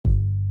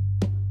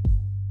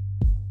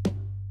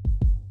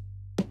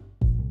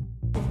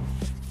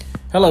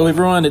Hello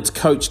everyone, it's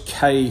Coach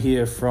K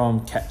here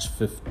from Catch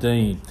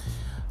 15.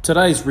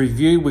 Today's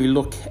review, we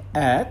look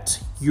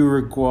at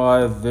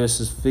Uruguay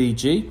versus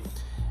Fiji,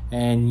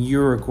 and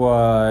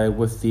Uruguay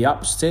with the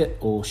upset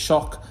or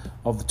shock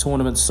of the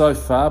tournament so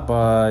far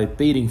by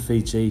beating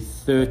Fiji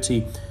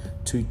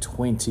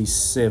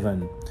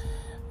 30-27.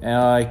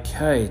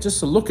 Okay,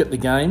 just a look at the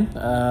game.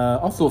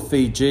 I thought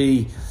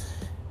Fiji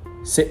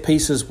set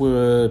pieces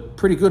were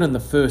pretty good in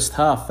the first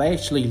half. They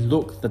actually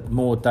looked the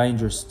more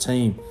dangerous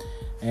team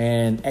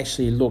and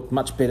actually looked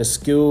much better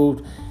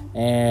skilled,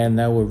 and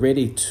they were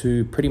ready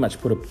to pretty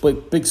much put a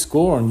big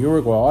score on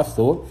Uruguay, I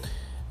thought.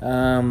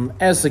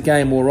 As the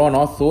game wore on,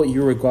 I thought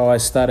Uruguay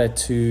started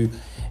to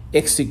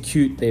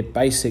execute their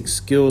basic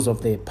skills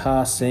of their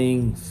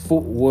passing,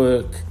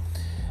 footwork,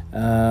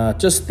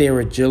 just their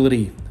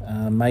agility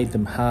made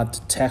them hard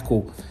to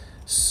tackle.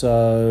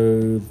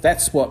 So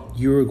that's what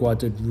Uruguay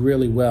did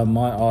really well in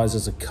my eyes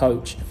as a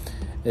coach,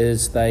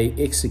 is they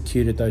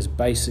executed those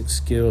basic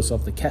skills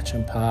of the catch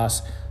and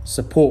pass,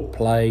 support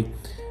play,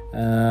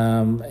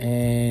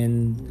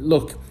 and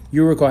look,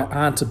 Uruguay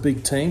aren't a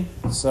big team,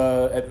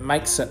 so it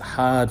makes it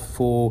hard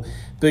for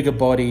bigger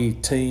body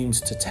teams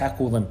to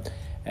tackle them.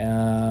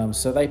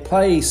 So they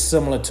play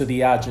similar to the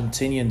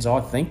Argentinians,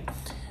 I think.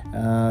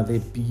 Their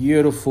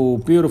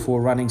beautiful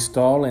running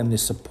style and their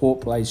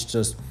support play is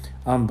just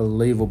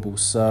unbelievable.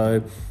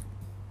 So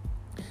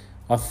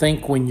I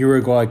think when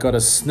Uruguay got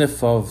a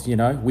sniff of,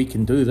 we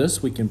can do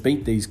this, we can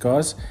beat these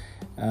guys,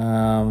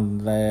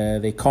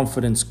 their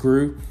confidence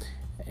grew,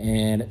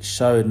 and it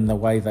showed in the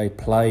way they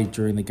played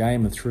during the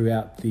game and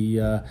throughout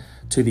to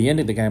the end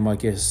of the game, I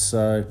guess.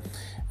 So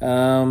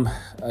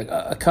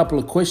a couple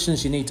of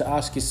questions you need to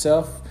ask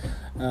yourself,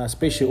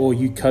 especially all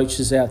you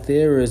coaches out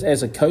there, is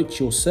as a coach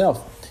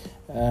yourself,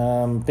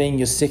 being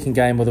your second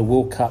game of the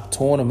World Cup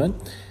tournament,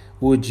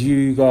 would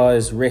you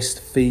guys rest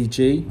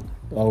Fiji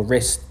or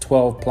rest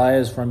 12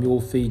 players from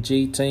your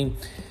Fiji team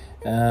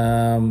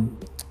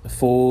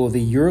for the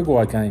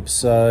Uruguay game?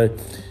 So,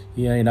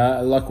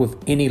 like with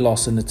any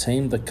loss in the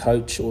team, the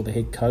coach or the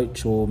head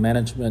coach or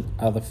management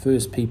are the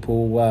first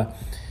people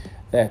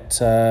that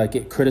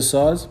get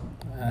criticised.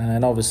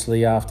 And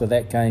obviously after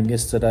that game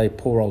yesterday,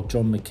 poor old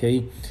John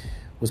McKee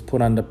was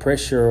put under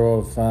pressure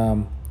of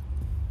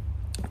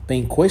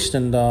being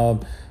questioned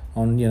on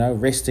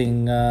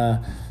resting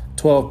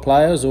 12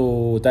 players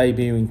or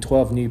debuting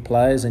 12 new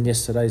players in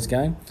yesterday's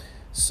game.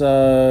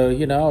 So,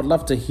 I'd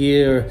love to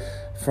hear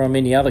from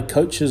any other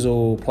coaches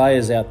or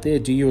players out there.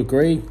 Do you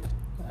agree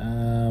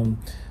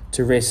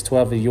to rest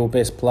 12 of your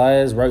best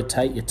players,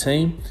 rotate your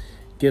team,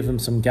 give them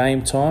some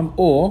game time,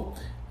 or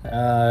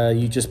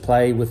you just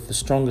play with the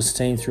strongest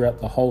team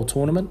throughout the whole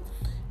tournament?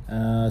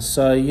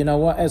 So, you know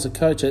what, as a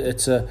coach,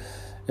 it's a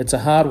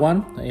hard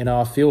one.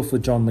 I feel for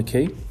John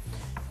McKee.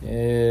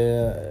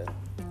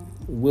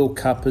 World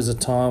Cup is a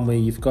time where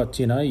you've got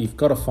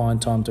to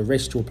find time to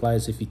rest your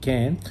players if you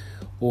can,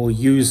 or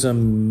use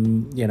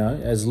them,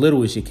 as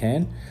little as you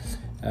can.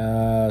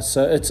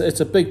 So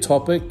it's a big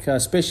topic,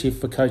 especially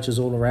for coaches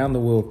all around the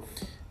world.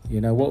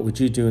 What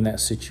would you do in that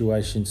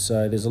situation?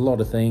 So there's a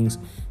lot of things,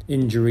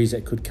 injuries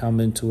that could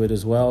come into it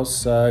as well.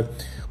 So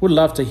would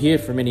love to hear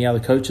from any other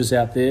coaches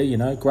out there,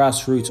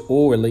 grassroots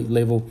or elite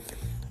level.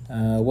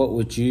 What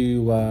would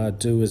you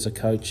do as a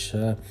coach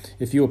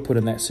if you were put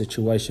in that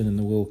situation in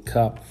the World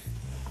Cup?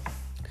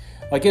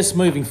 I guess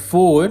moving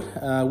forward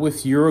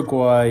with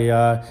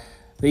Uruguay,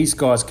 these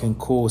guys can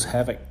cause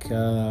havoc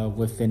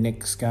with their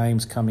next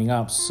games coming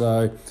up.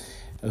 So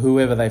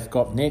whoever they've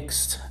got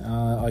next,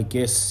 I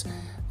guess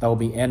they'll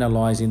be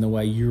analysing the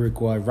way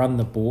Uruguay run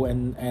the ball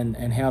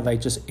and how they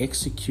just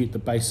execute the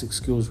basic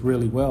skills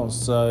really well.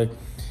 So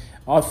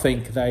I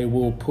think they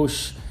will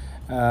push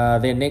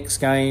their next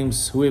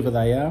games, whoever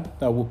they are,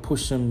 they will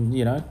push them,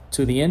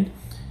 to the end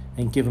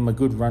and give them a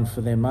good run for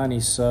their money.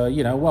 So,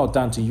 well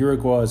done to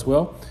Uruguay as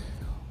well.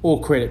 All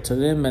credit to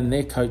them and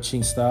their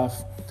coaching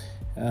staff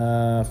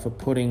for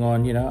putting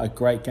on, a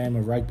great game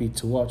of rugby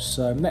to watch.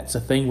 So that's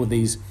the thing with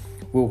these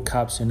World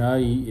Cups,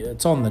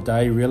 it's on the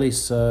day really.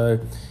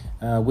 So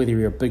whether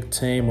you're a big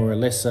team or a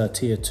lesser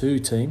tier 2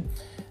 team,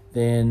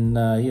 then,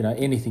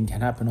 anything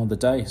can happen on the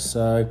day.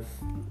 So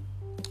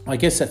I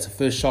guess that's the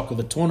first shock of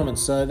the tournament.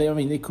 So there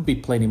could be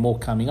plenty more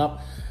coming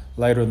up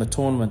later in the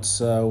tournament.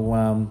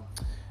 So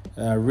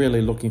really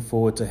looking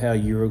forward to how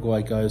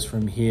Uruguay goes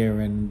from here,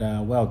 and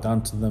well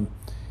done to them.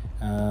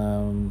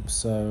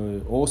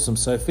 So awesome.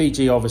 So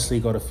Fiji obviously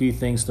got a few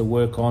things to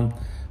work on,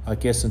 I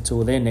guess,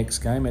 until their next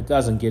game. It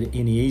doesn't get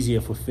any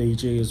easier for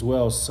Fiji as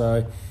well.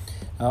 So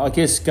I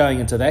guess going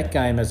into that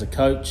game as a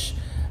coach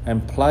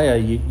and player,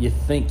 you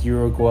think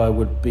Uruguay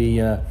would be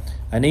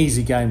an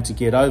easy game to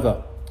get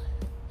over.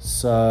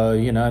 So,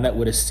 that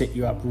would have set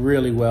you up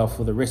really well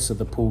for the rest of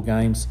the pool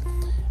games.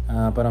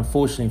 But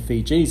unfortunately, in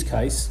Fiji's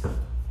case,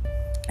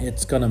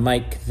 it's going to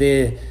make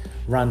their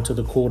run to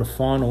the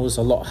quarterfinals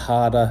a lot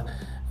harder,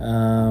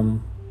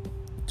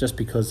 just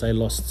because they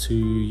lost to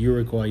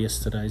Uruguay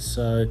yesterday.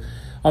 So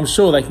I'm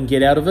sure they can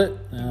get out of it.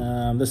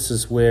 This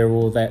is where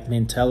all that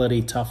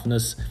mentality,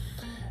 toughness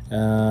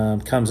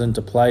comes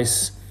into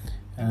place.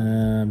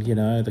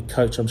 The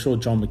coach, I'm sure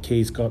John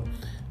McKee's got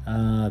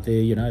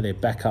their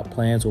backup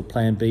plans or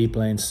plan B,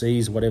 plan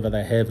C's, whatever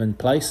they have in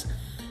place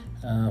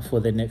for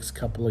their next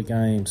couple of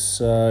games.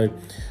 So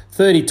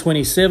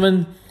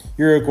 30-27,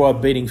 Uruguay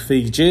beating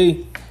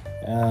Fiji.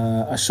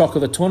 A shock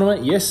of the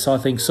tournament? Yes, I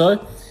think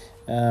so.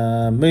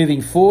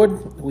 Moving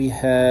forward, we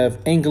have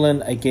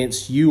England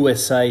against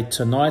USA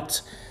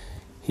tonight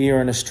here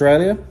in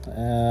Australia.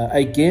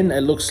 Again,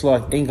 it looks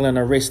like England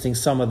are resting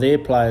some of their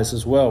players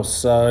as well.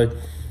 So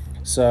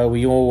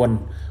we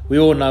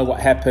all know what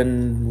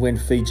happened when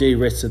Fiji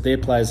rested their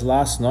players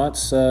last night.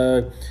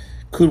 So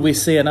could we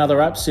see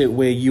another upset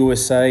where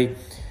USA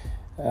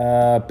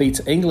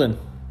beats England?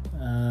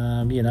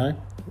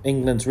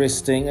 England's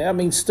resting. I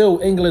mean, still,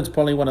 England's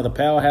probably one of the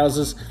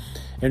powerhouses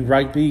in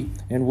rugby,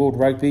 in world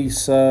rugby.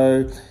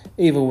 So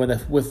even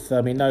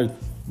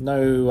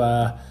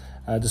no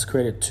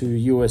discredit to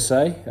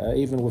USA,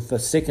 even with the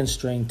second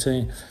string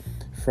team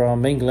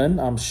from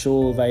England, I'm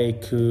sure they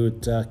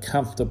could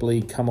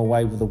comfortably come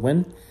away with a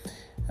win.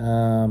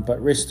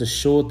 But rest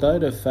assured, though,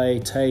 that if they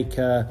take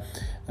a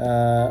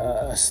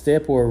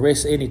step or a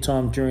rest any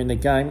time during the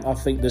game, I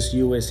think this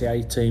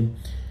USA team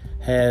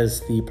has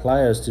the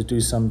players to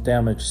do some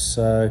damage.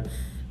 So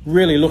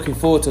really looking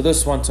forward to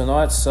this one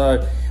tonight.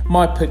 So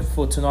my pick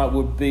for tonight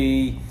would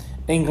be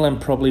England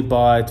probably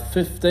by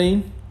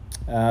 15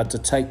 to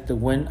take the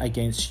win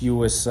against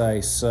USA.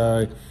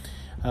 So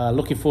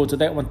looking forward to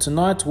that one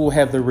tonight. We'll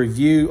have the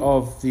review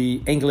of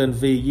the England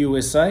v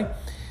USA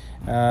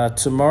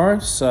tomorrow.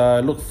 So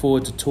look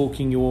forward to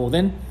talking to you all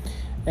then.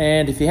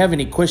 And if you have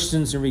any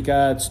questions in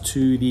regards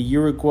to the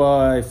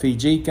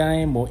Uruguay-Fiji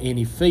game or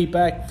any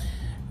feedback,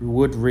 we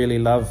would really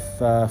love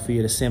for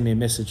you to send me a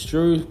message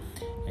through,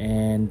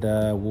 and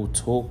we'll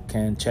talk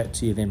and chat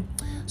to you then.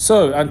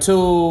 So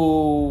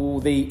until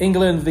the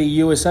England v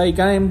USA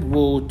game,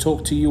 we'll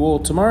talk to you all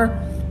tomorrow.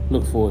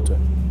 Look forward to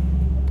it.